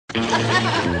All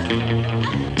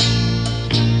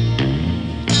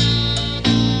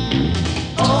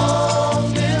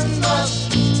men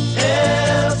must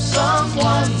have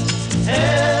someone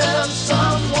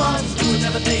who would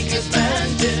never take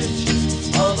advantage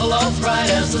of a love bright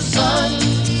as the sun.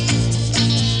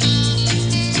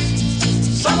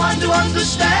 Someone to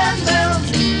understand them,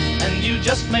 and you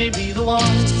just may be the one.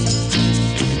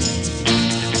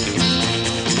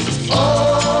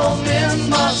 All men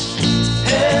must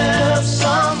have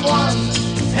someone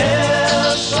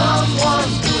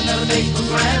who would never take for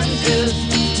granted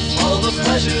all the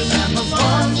pleasures and the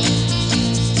fun.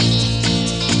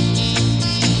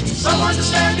 Someone to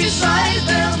stand beside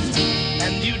them,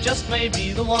 and you just may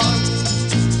be the one.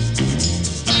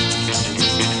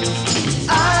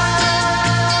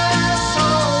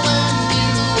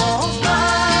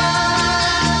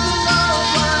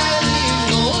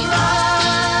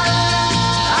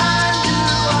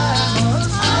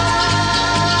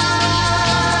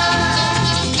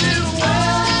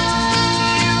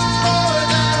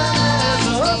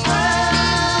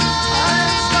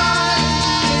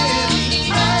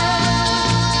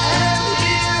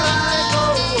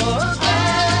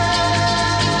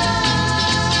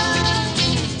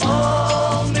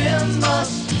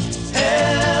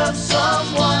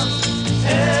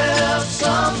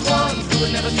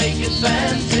 Take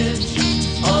advantage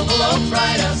of a love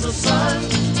bright as the sun.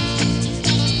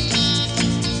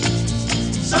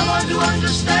 Someone to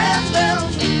understand them,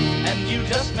 and you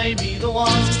just may be the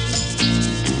one.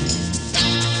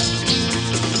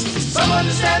 Someone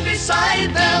to stand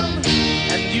beside them,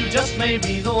 and you just may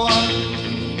be the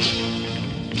one.